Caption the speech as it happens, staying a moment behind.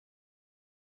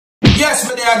Yes,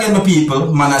 me there again, my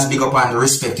people. Manners, big up and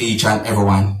respect to each and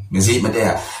everyone. You see me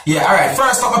there. Yeah, alright.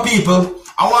 First up, my people,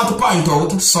 I want to point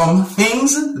out some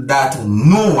things that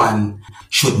no one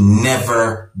should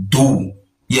never do.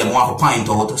 Yeah, I want to point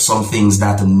out some things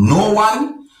that no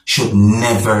one should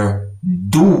never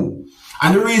do.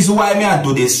 And the reason why I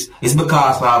do this is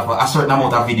because of a certain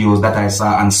amount of videos that I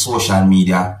saw on social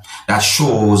media that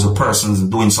shows persons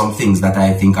doing some things that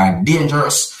I think are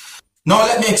dangerous. Now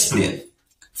let me explain.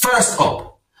 First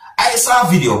up, I saw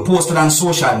a video posted on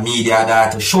social media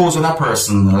that shows when a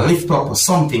person lift up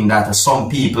something that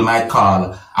some people might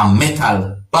call a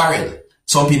metal barrel.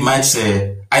 Some people might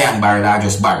say iron barrel or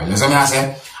just barrel. You see what I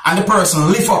say? And the person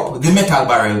lift up the metal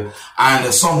barrel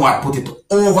and somewhat put it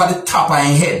over the top of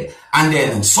his head and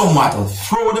then somewhat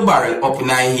throw the barrel up in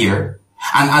his ear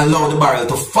and allow the barrel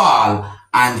to fall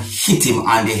and hit him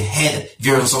on the head,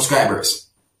 viewers and subscribers.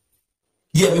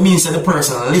 Yeah, it means that the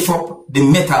person lift up the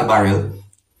metal barrel,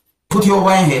 put it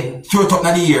over his head, throw it up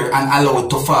in the ear and allow it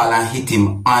to fall and hit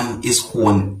him on his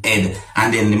own head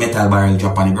and then the metal barrel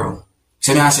drop on the ground.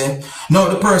 See me I say? Now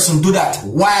the person do that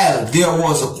while there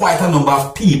was quite a number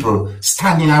of people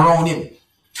standing around him.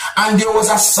 And there was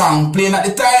a song playing at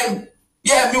the time.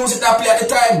 Yeah, music that play at the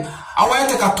time. I want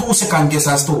to take a 2-second guess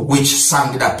as to which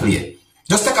song did that play.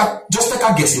 Just take a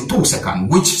guess in 2 seconds.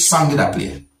 Which song did that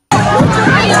play? 2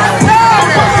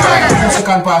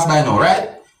 seconds pass by now, right?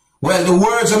 Well, the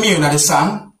words I'm hearing of the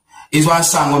song is one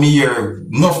song when we hear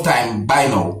enough time by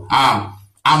now.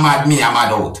 I'm mad me, I'm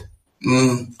mad out.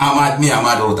 I'm mad me, I'm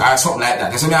mad out. Or something like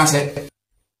that. You see me I say?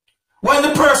 When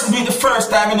the person do it the first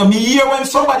time, you know, me hear when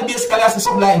somebody basically says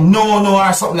something like no,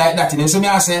 or something like that. You know, see me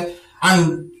I say?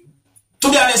 And to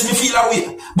be honest, me feel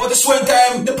away. But the same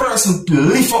time, the person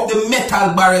lift up the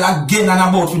metal barrel again and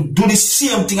about to do the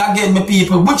same thing again, my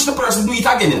people. Which the person do it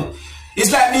again, you know?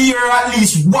 It's like me hear at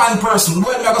least one person.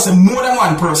 Well, I'm going to say more than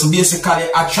one person. Basically,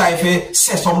 I try to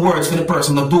say some words for the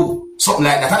person to do something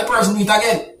like that. And the person do it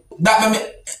again. That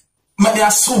may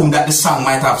assume that the song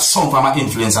might have some form of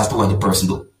influence as to what the person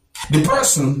do. The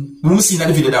person, we will see that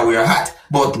the video that we are at.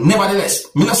 But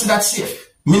nevertheless, me not see that safe.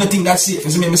 Me not think that's safe.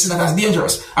 You see me see that as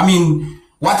dangerous. I mean,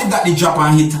 what if that they drop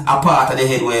and hit a part of the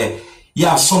head where you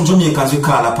have some Jamaicans we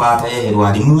call a part of the head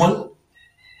where the mole?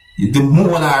 The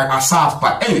mole are a soft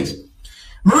part. Anyways,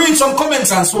 me read some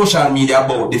comments on social media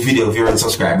about the video, viewers and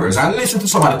subscribers, and listen to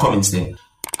some of the comments there.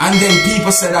 And then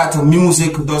people said that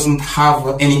music doesn't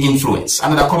have any influence.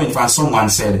 Another comment from someone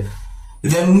said,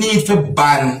 they need to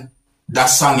ban that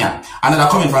song. Yeah.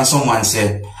 Another comment from someone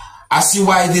said, I see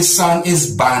why this song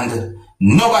is banned.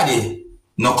 Nobody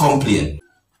no complain.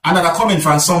 Another comment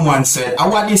from someone said, I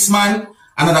want this man.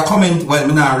 Another comment, well,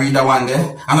 me not read that one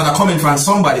there. Another comment from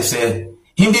somebody said,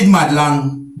 him did mad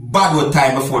long, bad word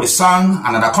time before the song.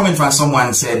 Another comment from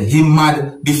someone said, him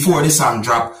mad before the song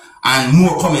drop. And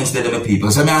more comments there than the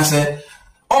people. So I say,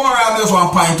 overall, I just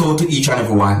want to point out to each and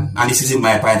every one, and this is in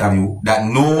my point of view, that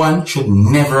no one should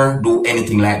never do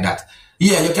anything like that.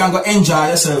 Yeah, you can go enjoy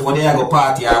yourself, or there go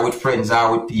party or with friends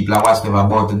or with people or whatever,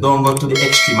 but don't go to the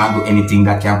extreme and do anything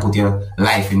that can put your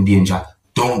life in danger.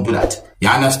 Don't do that. You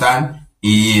understand?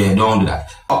 Yeah, don't do that.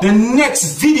 The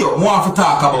next video I want to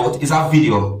talk about is a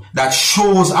video that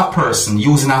shows a person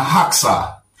using a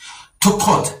hacksaw to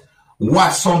cut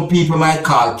what some people might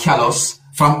call callus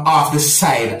from off the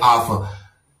side of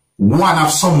one of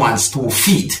someone's 2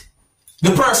 feet. The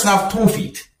person have 2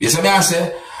 feet. You see what I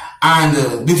say? And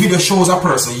the video shows a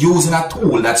person using a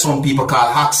tool that some people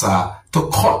call hacksaw to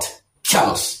cut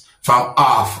callus from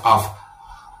off of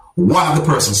one of the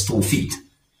person's 2 feet.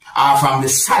 Or from the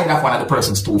side of one of the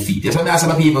person's 2 feet. You see what I say,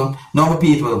 my people? Now, my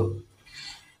people,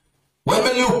 when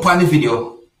I look on the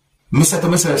video, I say to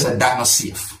myself, that's not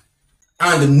safe.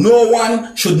 And no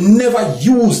one should never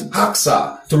use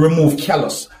hacksaw to remove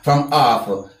callus from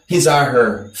off his or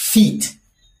her feet.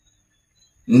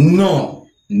 No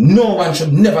one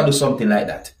should never do something like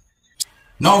that.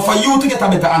 Now, for you to get a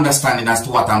better understanding as to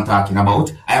what I'm talking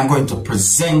about, I am going to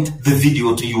present the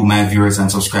video to you, my viewers and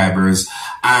subscribers.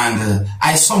 And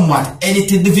I somewhat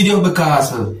edited the video because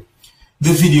the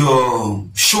video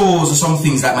shows some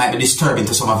things that might be disturbing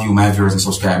to some of you, my viewers and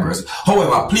subscribers.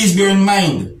 However, please bear in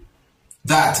mind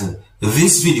that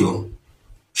this video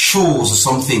shows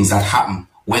some things that happen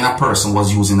when a person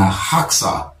was using a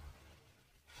hacksaw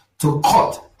to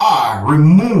cut or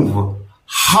remove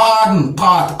hardened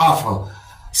part of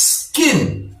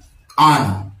skin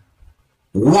on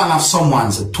one of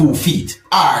someone's 2 feet.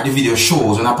 Or the video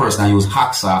shows when a person uses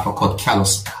hacksaw to cut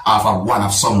callus off of one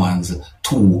of someone's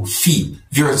 2 feet.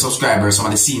 Viewers and subscribers, some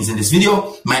of the scenes in this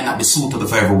video might not be suitable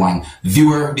for everyone.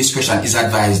 Viewer discretion is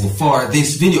advised for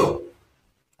this video.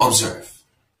 Observe.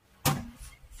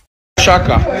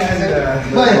 Shaka.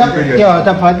 Yeah,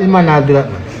 the party man not do that,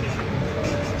 man.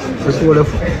 Just hold the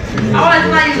phone. I want to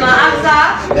use my Hacksaw.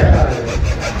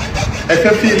 If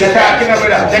you feel like talking about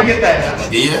that, take your time.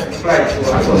 Yeah.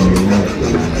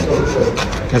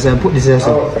 That's why I put this here.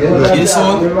 So. Yes,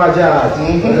 son.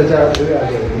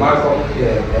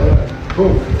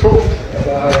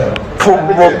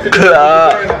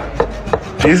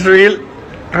 This real?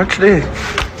 Actually.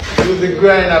 Use the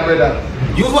grinder, brother.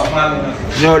 Use what?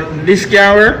 No, this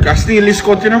can't work. I steal this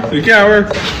cut, you know. It can't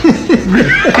work.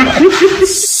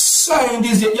 Sign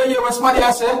this. You hear what somebody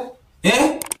has said?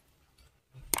 Eh?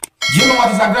 You know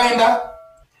what is a grinder?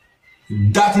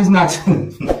 That is not.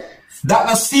 That's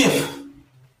not safe.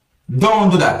 Don't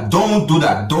do that. Don't do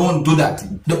that. Don't do that.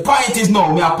 The point is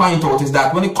now, me I point out is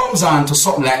that when it comes on to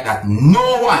something like that,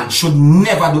 no one should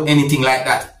never do anything like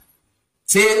that.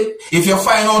 See, if you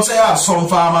find out say you have some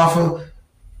form of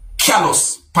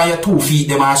callus by your 2 feet,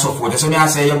 them and so forth. So me I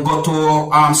say you go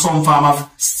to some form of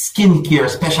skincare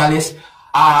specialist,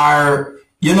 or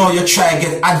you know you try to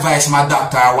get advice from a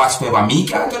doctor or whatsoever. Me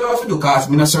can't tell you what to do because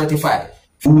I'm not certified.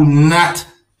 Do not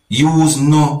use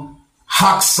no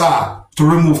hacksaw to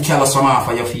remove callus from off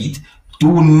of your feet.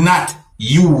 Do not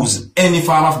use any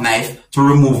form of knife to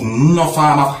remove no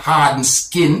form of hardened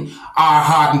skin or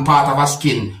hardened part of a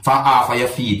skin from off of your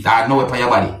feet or nowhere from your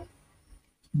body.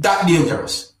 That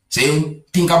dangerous. See?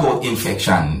 Think about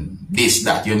infection, this,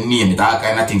 that, you name it, all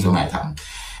kind of things you might have.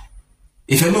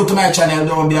 If you're new to my channel,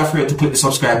 don't be afraid to click the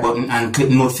subscribe button and click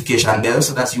the notification bell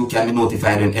so that you can be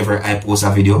notified whenever I post a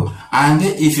video. And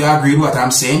if you agree with what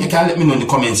I'm saying, you can let me know in the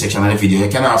comment section of the video.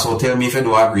 You can also tell me if you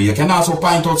don't agree. You can also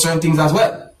point out certain things as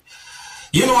well.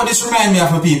 You know what this reminds me of,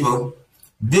 for people?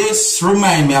 This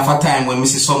reminds me of a time when we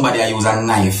see somebody use a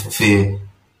knife for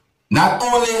not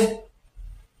only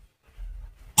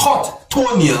cut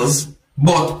toenails,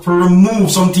 but to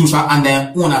remove some things from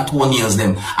under own toenails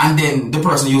them. And then the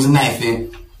person use a knife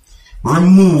to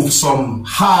remove some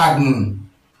hardened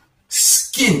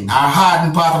skin or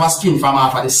hardened part of a skin from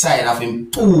off of the side of him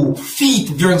 2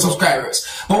 feet during subscribers.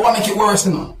 But what make it worse,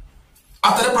 you know?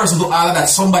 After the person do all of that,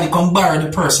 somebody come borrow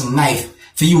the person knife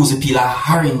to use to peel a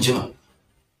orange, you know.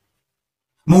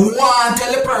 I want to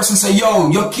tell the person say, yo,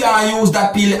 you can't use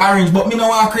that peel orange, but me no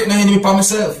want to create no enemy for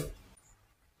myself.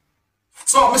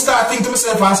 So I start thinking to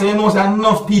myself and say, you know,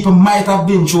 enough people might have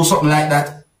been through something like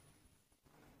that.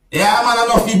 Yeah, man,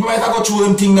 enough people might have go through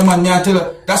them things, man. I tell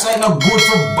you, that's why it's not good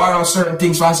to borrow certain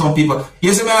things from some people.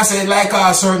 You see me, I say, like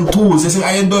certain tools. You see,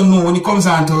 I don't know when it comes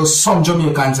down to some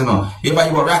Jamaicans, you know. You buy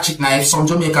a ratchet knife, some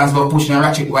Jamaicans go pushing a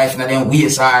ratchet knife in them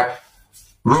waist or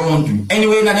round,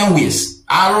 anyway in them waist.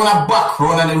 I run a back,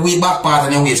 run on the way back part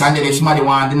of the waist, and then if somebody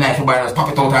want the knife, you buy it,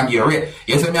 pop it out and you're right.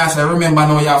 You see me, I say, remember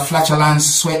now you have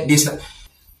flatulence, sweat, this.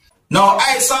 Now,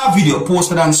 I saw a video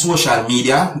posted on social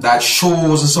media that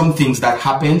shows some things that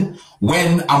happened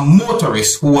when a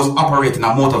motorist who was operating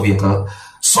a motor vehicle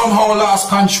somehow lost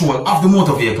control of the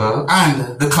motor vehicle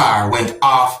and the car went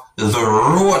off the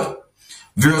road.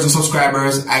 Viewers and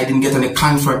subscribers, I didn't get any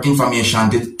confirmed information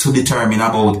to determine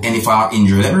about any form of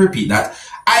injury. Let me repeat that.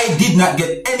 I did not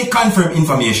get any confirmed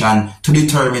information to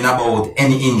determine about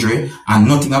any injury and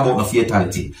nothing about the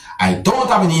fatality. I don't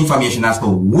have any information as to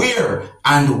where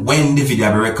and when the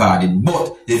video will be recorded,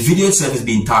 but the video itself is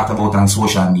being talked about on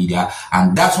social media,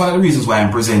 and that's one of the reasons why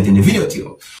I'm presenting the video to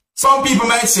you. Some people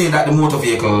might say that the motor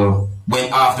vehicle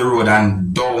went off the road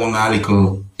and down a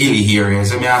little hilly area,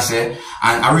 so I say,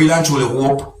 and I really and truly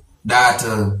hope that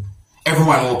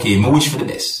everyone okay. I wish for the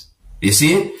best. You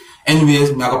see? Anyways,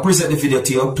 I'm going to present the video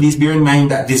to you. Please bear in mind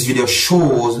that this video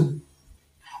shows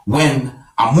when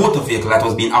a motor vehicle that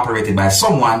was being operated by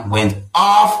someone went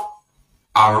off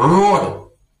a road.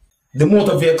 The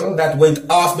motor vehicle that went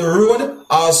off the road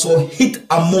also hit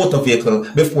a motor vehicle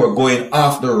before going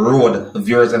off the road,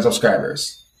 viewers and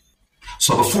subscribers.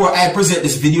 So before I present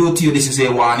this video to you, this is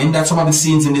a warning that some of the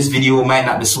scenes in this video might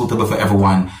not be suitable for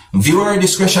everyone. Viewer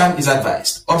discretion is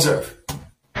advised. Observe.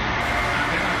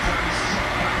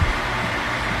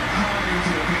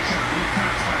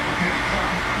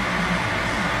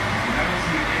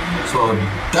 So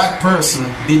that person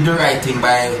did the right thing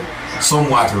by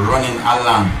somewhat running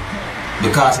along,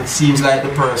 because it seems like the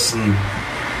person,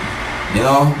 you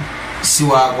know, see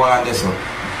what I go on this up.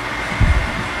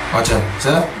 Watch out, see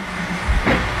that?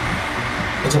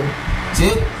 Watch out,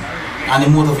 see? And the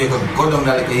motor vehicle go down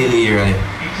that like a hilly area.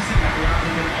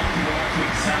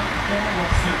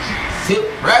 See,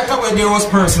 right away there was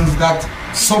persons that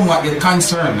somewhat get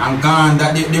concerned and gone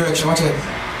that direction. Watch it.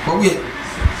 But wait.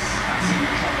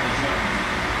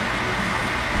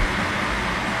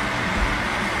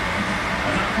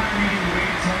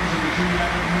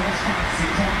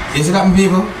 You see that,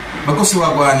 people? I go see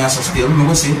what go on here still. I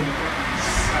go see.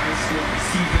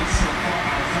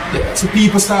 Yeah, so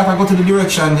people start to go to the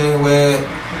direction there where,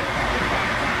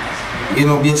 you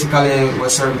know, basically where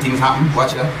certain things happen.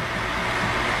 Watch that.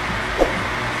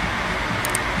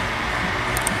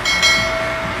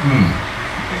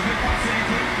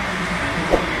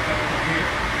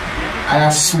 I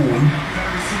assume.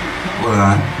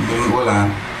 Hold on.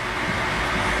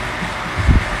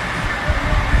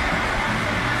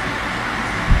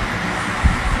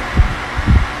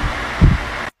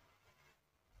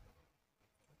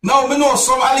 Now, I know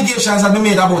some allegations have been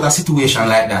made about a situation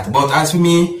like that, but as for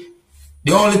me,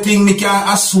 the only thing we can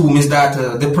assume is that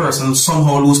the person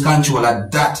somehow lose control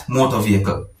of that motor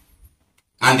vehicle.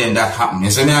 And then that happened.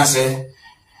 You see me, I say,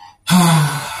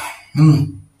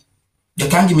 you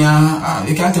can give me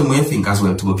you can tell me what you think as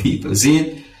well to the people. See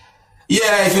it?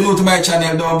 Yeah, if you're new to my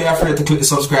channel, don't be afraid to click the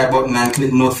subscribe button and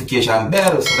click the notification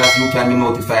bell so that you can be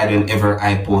notified whenever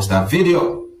I post a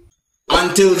video.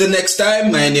 Until the next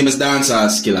time, my name is Dancehall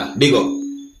Skilla. Big up.